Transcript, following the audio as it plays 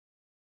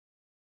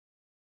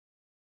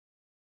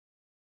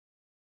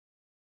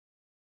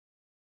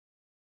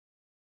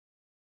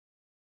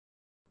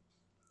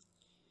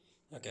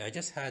Okay, I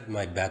just had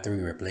my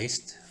battery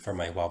replaced for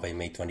my Huawei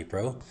Mate 20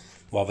 Pro.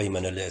 Huawei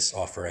Manila is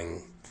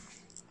offering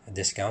a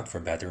discount for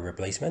battery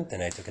replacement,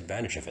 and I took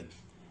advantage of it.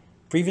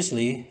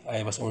 Previously,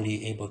 I was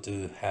only able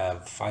to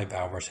have 5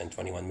 hours and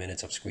 21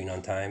 minutes of screen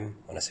on time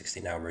on a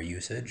 16-hour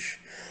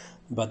usage,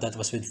 but that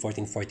was with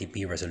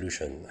 1440p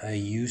resolution. I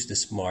used the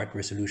smart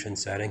resolution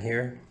setting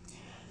here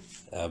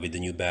with the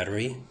new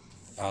battery.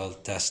 I'll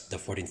test the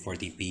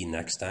 1440p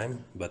next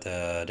time, but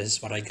this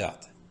is what I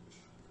got.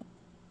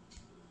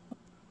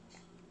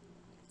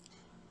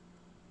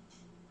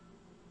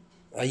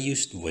 I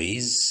used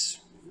Waze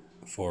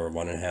for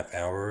 1.5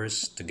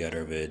 hours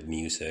together with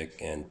music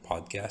and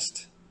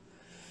podcast.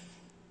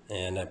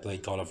 And I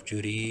played Call of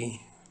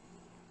Duty,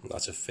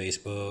 lots of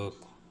Facebook,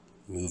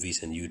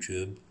 movies, and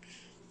YouTube.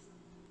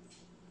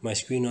 My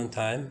screen on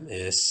time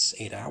is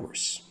 8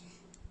 hours.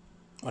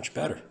 Much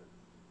better.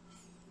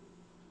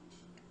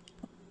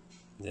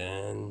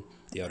 Then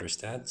the other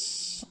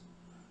stats.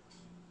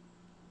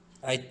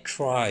 I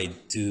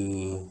tried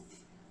to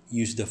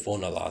use the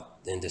phone a lot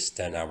in this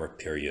 10-hour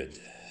period.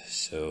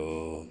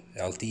 So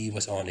LTE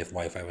was on if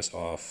Wi-Fi was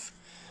off,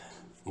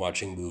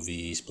 watching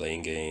movies,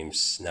 playing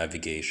games,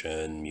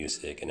 navigation,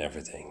 music, and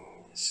everything.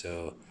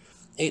 So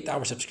 8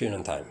 hours of screen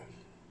on time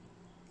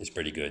is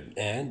pretty good.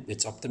 And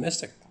it's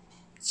optimistic.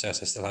 It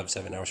says I still have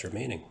 7 hours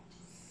remaining.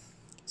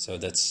 So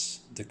that's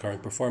the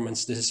current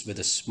performance. This is with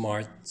a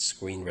smart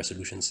screen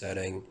resolution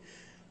setting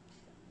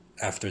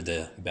after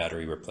the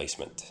battery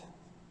replacement.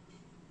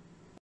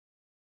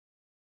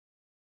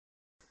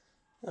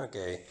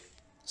 Okay,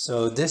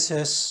 so this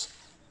is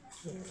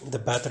the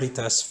battery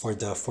test for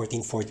the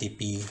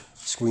 1440p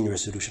screen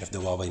resolution of the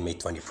Huawei Mate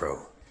 20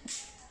 Pro.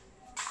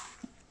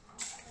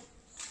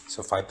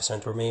 So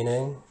 5%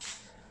 remaining.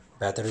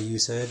 Battery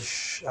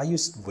usage, I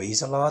used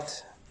Waze a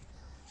lot,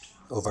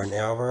 over an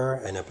hour,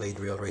 and I played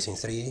Real Racing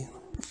 3,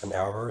 an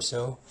hour or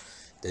so.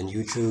 Then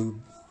YouTube,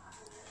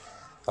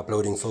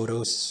 uploading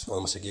photos,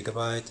 almost a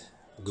gigabyte,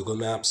 Google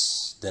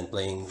Maps, then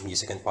playing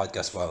music and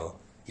podcast while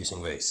using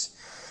Waze.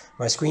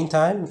 My screen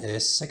time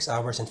is 6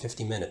 hours and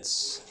 50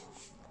 minutes,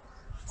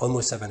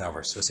 almost 7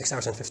 hours. So 6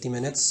 hours and 50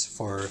 minutes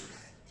for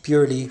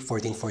purely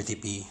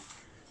 1440p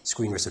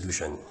screen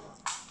resolution.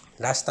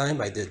 Last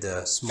time I did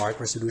the smart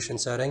resolution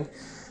setting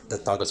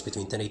that toggles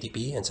between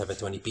 1080p and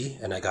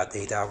 720p, and I got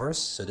 8 hours.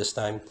 So this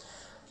time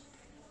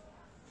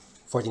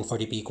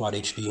 1440p Quad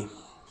HD,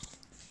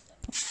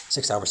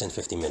 6 hours and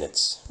 50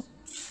 minutes.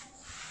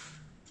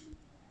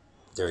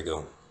 There we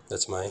go.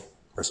 That's my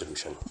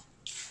resolution.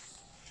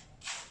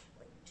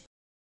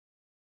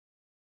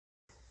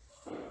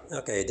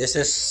 Okay, this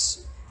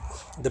is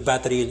the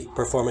battery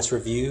performance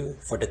review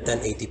for the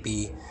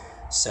 1080p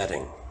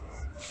setting.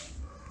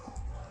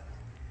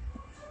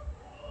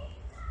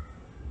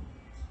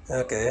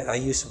 Okay, I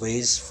used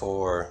Waze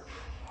for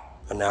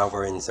an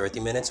hour and 30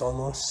 minutes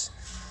almost.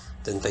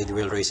 Then played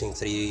Real Racing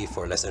 3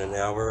 for less than an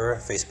hour.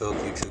 Facebook,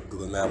 YouTube,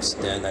 Google Maps.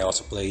 Then I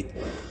also played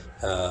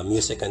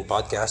music and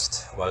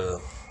podcast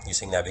while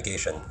using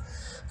navigation.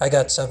 I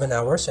got 7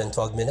 hours and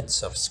 12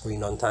 minutes of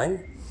screen on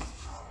time.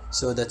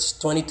 So that's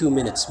 22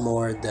 minutes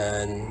more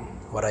than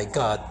what I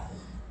got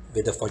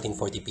with the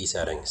 1440p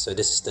setting. So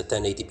this is the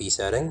 1080p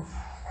setting.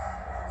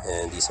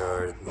 And these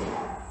are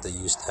the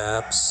used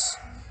apps.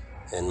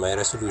 And my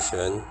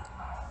resolution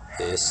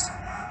is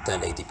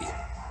 1080p.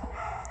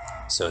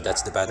 So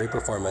that's the battery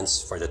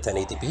performance for the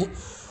 1080p.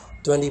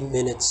 20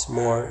 minutes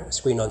more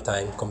screen on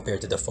time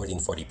compared to the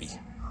 1440p.